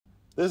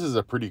this is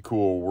a pretty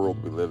cool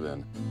world we live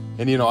in.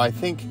 And, you know, I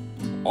think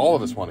all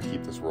of us want to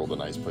keep this world a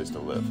nice place to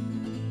live.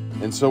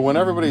 And so when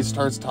everybody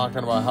starts talking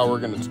about how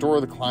we're going to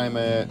store the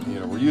climate, you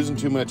know, we're using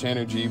too much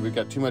energy, we've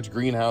got too much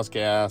greenhouse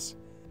gas,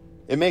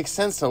 it makes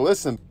sense to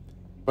listen,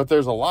 but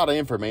there's a lot of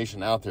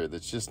information out there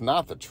that's just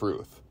not the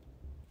truth.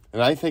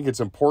 And I think it's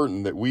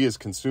important that we as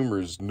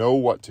consumers know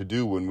what to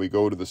do when we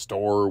go to the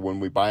store, when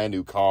we buy a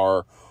new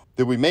car,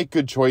 that we make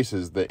good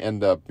choices that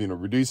end up, you know,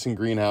 reducing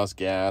greenhouse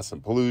gas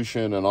and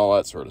pollution and all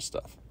that sort of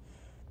stuff.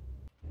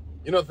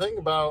 You know, the thing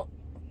about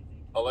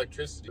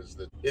electricity is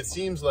that it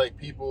seems like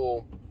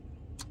people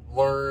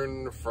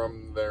learn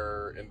from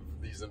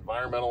these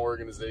environmental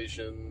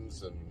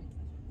organizations, and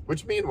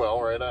which mean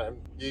well, right?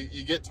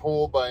 You get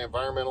told by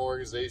environmental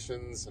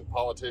organizations and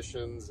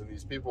politicians and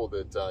these people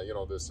that you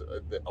know, this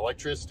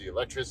electricity.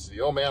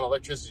 Oh man,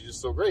 electricity is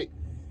just so great.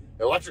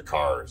 Electric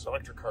cars,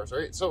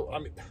 right? So I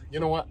mean, you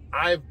know what?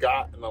 I've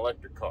got an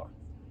electric car.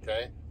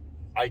 Okay,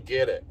 I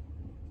get it.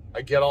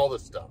 I get all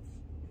this stuff,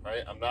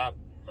 right? I'm not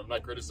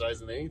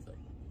criticizing anything.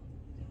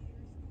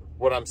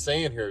 What I'm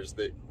saying here is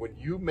that when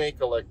you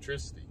make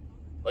electricity,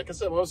 like I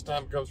said, most of the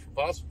time it comes from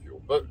fossil fuel,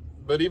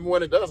 but even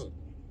when it doesn't,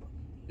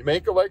 you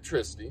make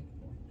electricity,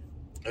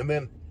 and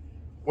then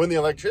when the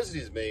electricity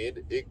is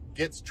made, it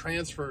gets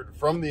transferred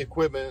from the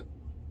equipment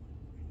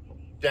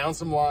down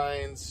some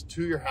lines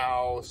to your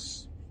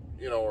house,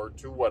 you know, or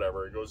to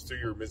whatever. It goes through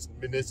your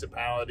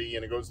municipality,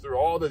 and it goes through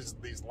all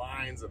these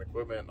lines and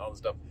equipment and all this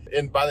stuff.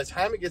 And by the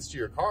time it gets to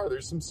your car,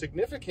 there's some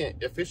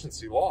significant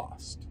efficiency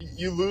lost.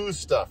 You lose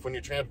stuff when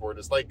you transport.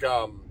 It's like,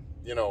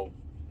 you know,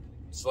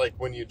 it's like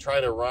when you try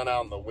to run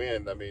out in the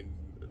wind. I mean,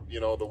 you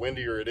know, the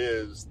windier it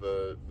is,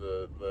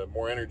 the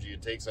more energy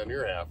it takes on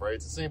your half, right?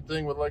 It's the same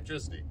thing with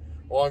electricity.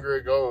 The longer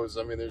it goes,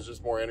 I mean, there's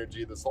just more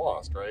energy that's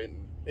lost, right?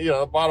 And, you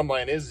know, the bottom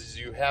line is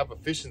you have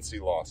efficiency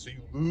loss. So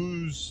you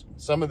lose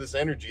some of this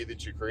energy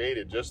that you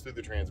created just through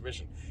the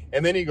transmission.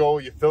 And then you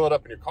fill it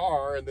up in your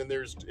car, and then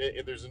there's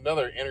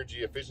another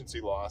energy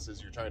efficiency loss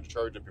as you're trying to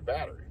charge up your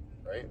battery,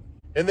 right?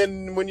 And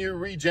then when you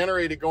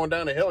regenerate it going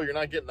down a hill, you're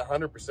not getting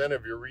 100%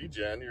 of your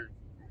regen,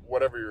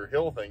 whatever your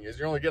hill thing is,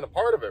 you're only getting a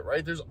part of it,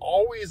 right? There's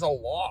always a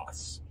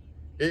loss.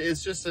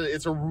 It's just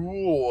it's a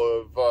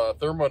rule of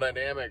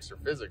thermodynamics or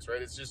physics,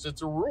 right? It's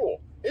a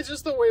rule. It's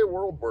just the way the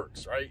world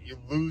works, right? You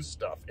lose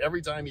stuff.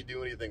 Every time you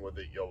do anything with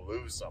it, you'll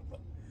lose something.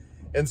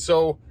 And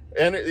so,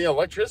 and you know,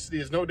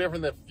 electricity is no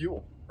different than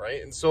fuel,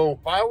 right? And so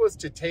if I was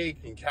to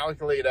take and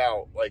calculate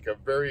out like a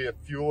very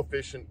fuel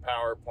efficient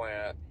power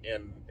plant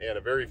and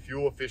a very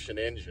fuel efficient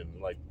engine,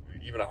 like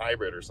even a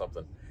hybrid or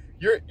something,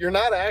 you're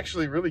not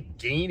actually really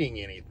gaining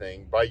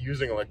anything by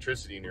using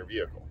electricity in your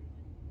vehicle.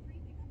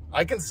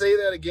 I can say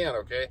that again,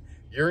 okay?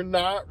 You're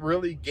not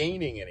really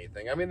gaining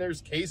anything. I mean,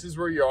 there's cases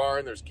where you are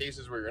and there's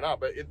cases where you're not,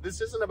 but this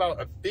isn't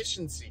about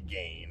efficiency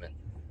gain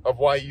of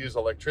why you use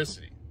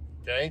electricity,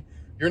 okay?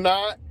 You're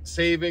not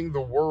saving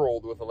the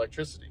world with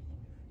electricity.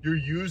 You're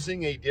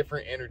using a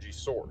different energy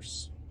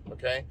source,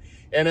 okay?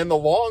 And in the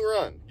long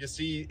run, you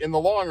see, in the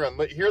long run,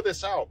 hear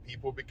this out,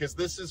 people, because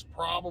this is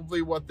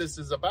probably what this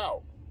is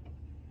about.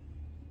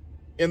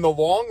 In the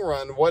long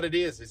run, what it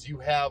is you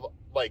have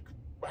like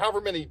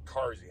however many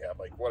cars you have,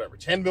 like whatever,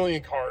 10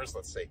 million cars,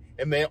 let's say,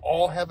 and they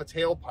all have a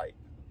tailpipe,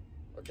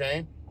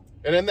 okay?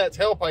 And in that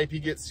tailpipe, you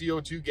get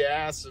CO2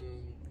 gas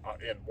and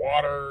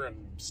water and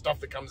stuff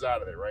that comes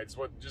out of there, right? It's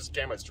just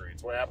chemistry.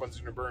 It's what happens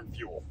when you burn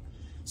fuel.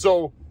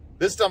 So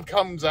this stuff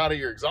comes out of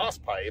your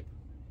exhaust pipe,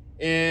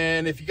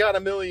 and if you got a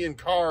million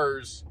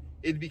cars,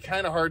 it'd be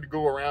kind of hard to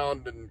go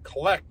around and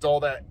collect all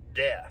that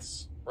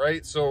gas,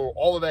 right? So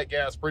all of that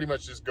gas pretty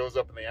much just goes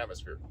up in the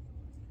atmosphere.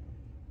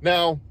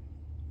 Now,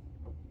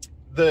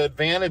 the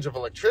advantage of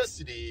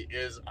electricity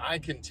is I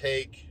can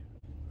take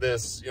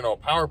this, you know,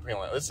 power plant.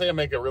 Let's say I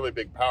make a really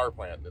big power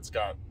plant that's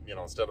got, you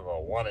know, instead of a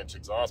 1-inch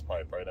exhaust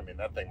pipe, right? I mean,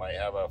 that thing might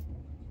have a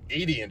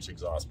 80-inch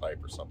exhaust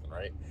pipe or something,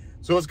 right?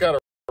 So it's got a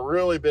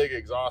really big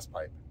exhaust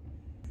pipe.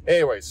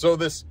 Anyway, so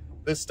this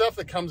stuff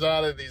that comes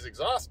out of these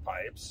exhaust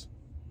pipes,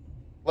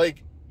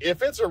 like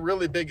if it's a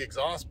really big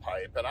exhaust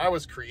pipe and I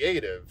was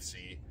creative,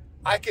 see,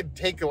 I could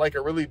take like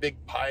a really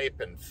big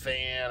pipe and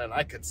fan and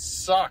I could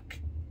suck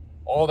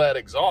all that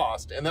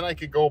exhaust, and then I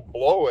could go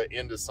blow it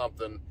into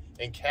something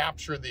and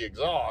capture the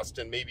exhaust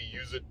and maybe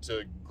use it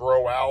to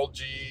grow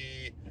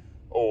algae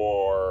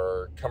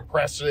or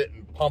compress it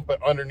and pump it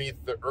underneath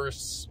the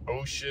Earth's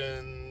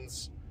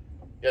oceans.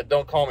 Yeah,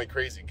 don't call me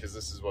crazy because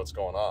this is what's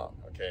going on,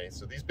 okay?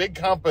 So these big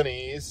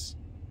companies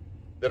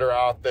that are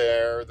out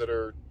there that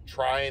are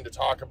trying to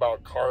talk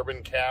about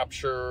carbon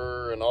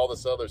capture and all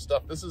this other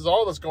stuff, this is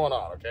all that's going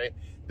on, okay?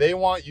 They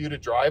want you to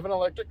drive an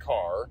electric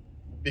car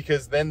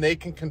because then they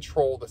can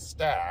control the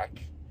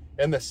stack,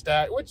 and the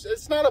stack, which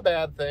it's not a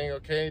bad thing,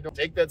 okay? Don't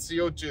take that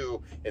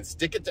CO2 and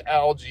stick it to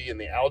algae, and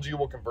the algae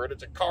will convert it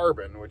to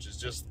carbon, which is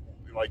just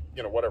like,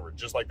 you know, whatever,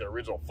 just like the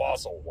original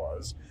fossil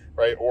was,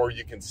 right? Or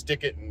you can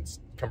stick it and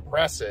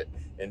compress it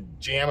and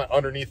jam it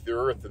underneath the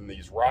earth in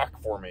these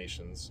rock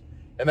formations,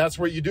 And that's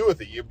what you do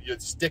with it. You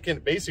stick in,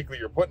 basically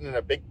you're putting in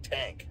a big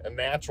tank, a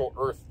natural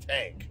earth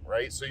tank,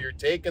 right? So you're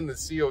taking the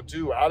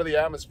CO2 out of the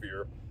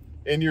atmosphere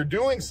and you're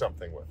doing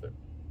something with it.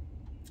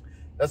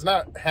 That's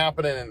not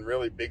happening in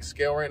really big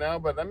scale right now,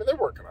 but I mean, they're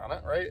working on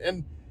it, right?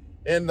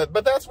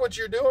 But that's what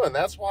you're doing.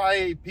 That's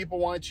why people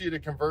want you to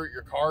convert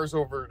your cars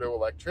over to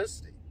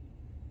electricity,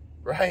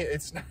 right?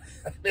 It's not,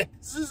 I mean,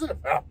 this isn't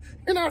about,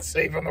 you're not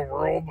saving the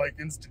world like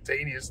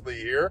instantaneously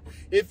here.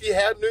 If you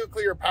had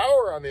nuclear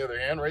power, on the other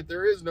hand, right,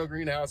 there is no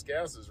greenhouse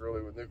gases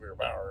really with nuclear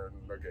power.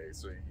 And okay,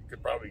 so you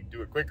could probably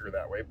do it quicker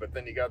that way, but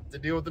then you got to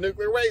deal with the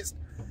nuclear waste.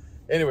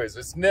 Anyways,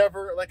 it's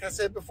never, like I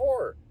said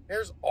before,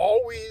 there's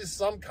always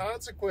some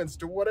consequence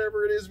to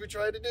whatever it is we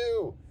try to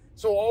do.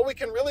 So all we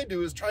can really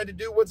do is try to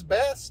do what's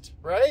best,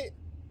 right?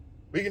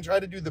 We can try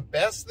to do the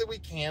best that we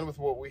can with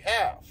what we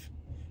have.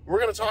 We're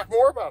going to talk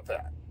more about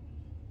that.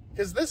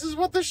 Because this is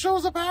what this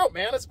show's about,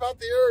 man. It's about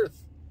the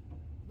earth.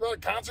 It's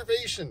about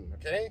conservation,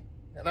 okay?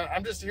 And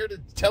I'm just here to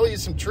tell you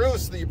some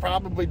truths that you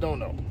probably don't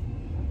know.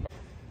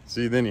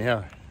 See, then you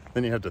have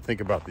to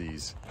think about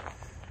these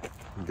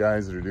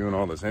guys that are doing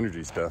all this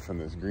energy stuff and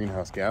this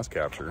greenhouse gas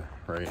capture,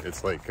 right?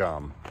 It's like,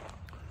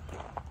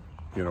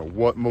 you know,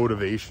 what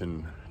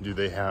motivation do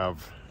they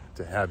have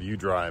to have you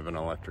drive an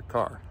electric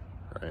car,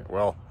 right?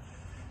 Well,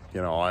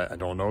 you know, I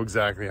don't know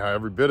exactly how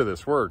every bit of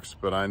this works,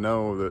 but I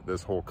know that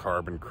this whole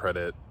carbon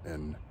credit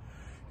and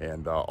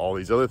all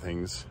these other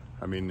things,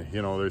 I mean,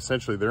 you know,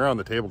 they're on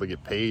the table to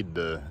get paid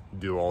to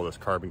do all this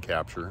carbon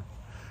capture.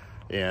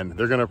 And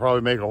they're going to probably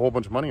make a whole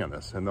bunch of money on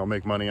this, and they'll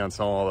make money on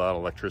selling all that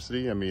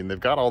electricity. I mean, they've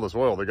got all this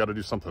oil. They got to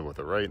do something with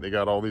it, right? They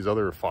got all these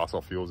other fossil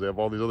fuels. They have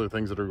all these other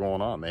things that are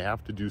going on. They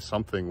have to do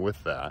something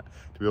with that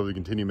to be able to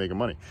continue making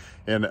money.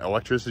 And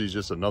electricity is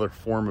just another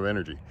form of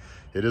energy.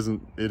 It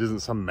isn't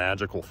some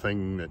magical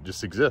thing that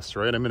just exists,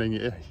 right? I mean,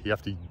 you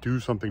have to do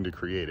something to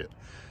create it.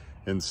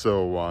 And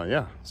so,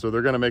 yeah, so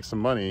they're going to make some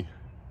money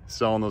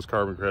selling those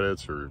carbon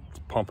credits or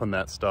pumping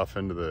that stuff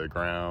into the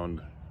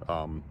ground,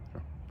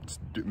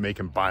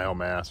 making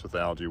biomass with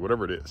algae,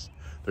 whatever it is.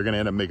 They're going to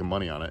end up making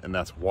money on it, and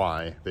that's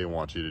why they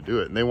want you to do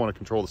it. And they want to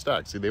control the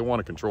stack. See, they want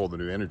to control the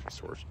new energy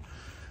source.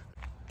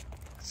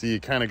 See, you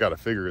kind of got to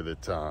figure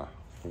that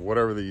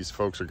whatever these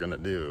folks are going to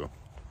do,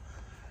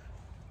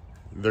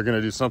 they're going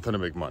to do something to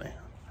make money,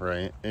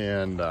 right?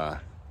 And they're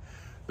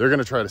going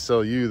to try to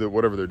sell you that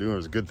whatever they're doing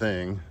is a good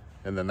thing,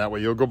 and then that way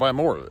you'll go buy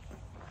more of it.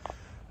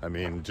 I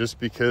mean, just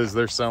because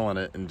they're selling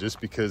it, and just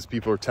because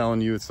people are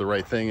telling you it's the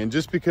right thing, and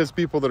just because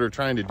people that are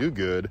trying to do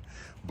good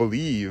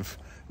believe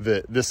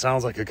that this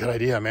sounds like a good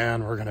idea,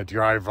 man, we're going to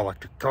drive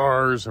electric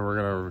cars and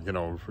we're going to, you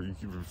know,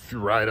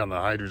 ride on the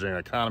hydrogen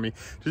economy.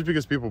 Just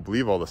because people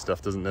believe all this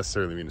stuff doesn't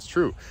necessarily mean it's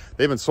true.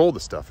 They haven't sold the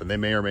stuff, and they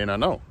may or may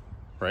not know,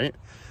 right?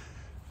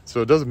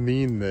 So it doesn't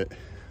mean that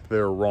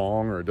they're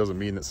wrong, or it doesn't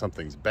mean that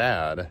something's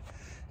bad.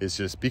 It's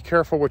just be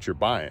careful what you're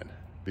buying,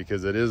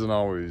 because it isn't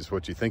always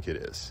what you think it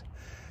is.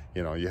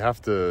 You know, you have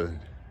to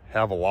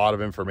have a lot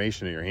of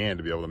information in your hand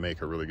to be able to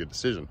make a really good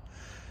decision.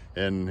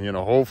 And, you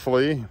know,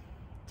 hopefully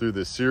through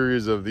this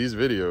series of these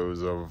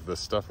videos of the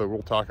stuff that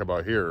we'll talk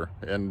about here,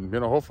 and, you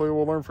know, hopefully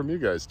we'll learn from you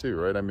guys too,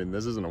 right? I mean,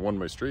 this isn't a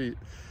one-way street.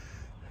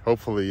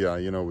 Hopefully,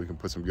 you know, we can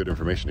put some good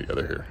information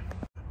together here.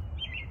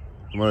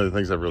 One of the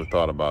things I've really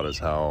thought about is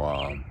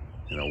how,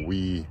 you know,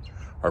 we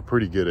are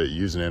pretty good at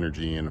using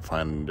energy and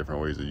finding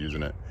different ways of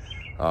using it.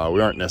 We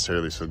aren't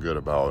necessarily so good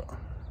about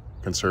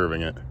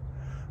conserving it.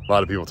 A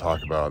lot of people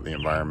talk about the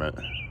environment.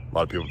 A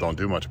lot of people don't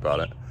do much about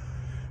it.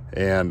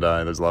 And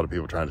there's a lot of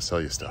people trying to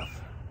sell you stuff.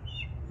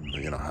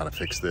 You know, how to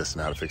fix this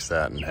and how to fix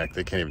that. And heck,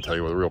 they can't even tell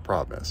you what the real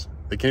problem is.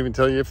 They can't even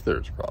tell you if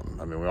there's a problem.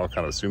 I mean, we all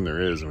kind of assume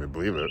there is and we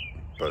believe it.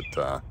 But,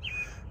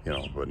 you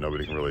know, but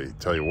nobody can really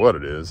tell you what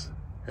it is.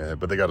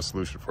 But they got a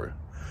solution for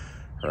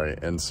you,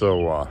 right? And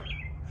so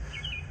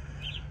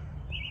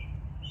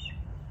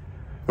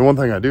the one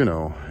thing I do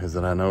know is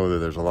that I know that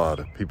there's a lot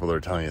of people that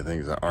are telling you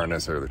things that aren't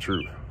necessarily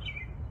true.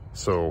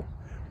 So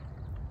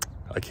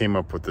I came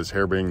up with this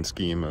harebrained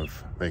scheme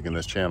of making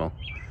this channel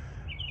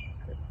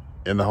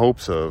in the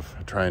hopes of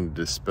trying to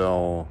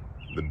dispel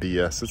the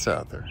BS that's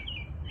out there,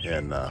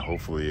 and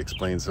hopefully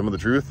explain some of the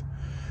truth,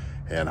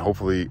 and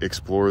hopefully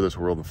explore this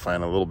world and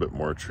find a little bit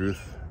more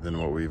truth than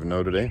what we even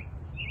know today.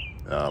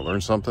 Learn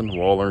something.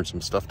 We'll all learn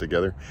some stuff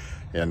together.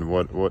 And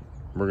what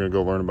we're going to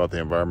go learn about the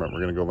environment.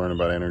 We're going to go learn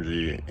about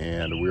energy,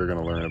 and we're going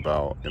to learn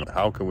about, you know,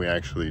 how can we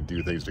actually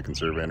do things to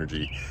conserve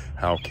energy?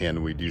 How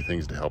can we do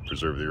things to help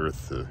preserve the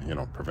earth, to, you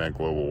know, prevent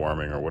global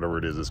warming or whatever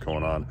it is that's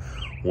going on?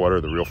 What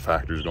are the real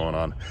factors going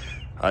on?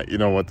 You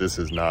know what? This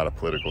is not a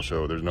political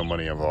show. There's no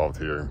money involved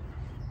here.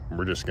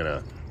 We're just going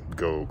to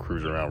go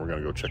cruise around. We're going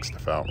to go check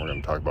stuff out. We're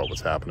going to talk about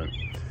what's happening.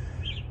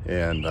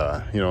 And,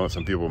 you know,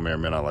 some people may or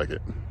may not like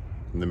it.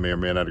 They may or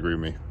may not agree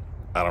with me.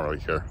 I don't really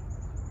care.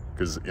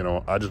 Because, you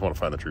know, I just want to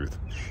find the truth.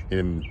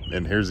 And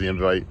here's the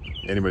invite.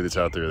 Anybody that's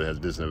out there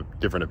that has a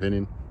different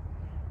opinion,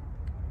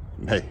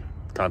 hey,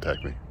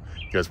 contact me.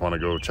 You guys want to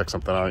go check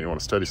something out, you want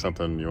to study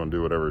something, you want to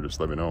do whatever, just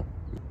let me know.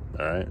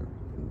 All right?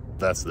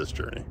 That's this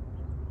journey.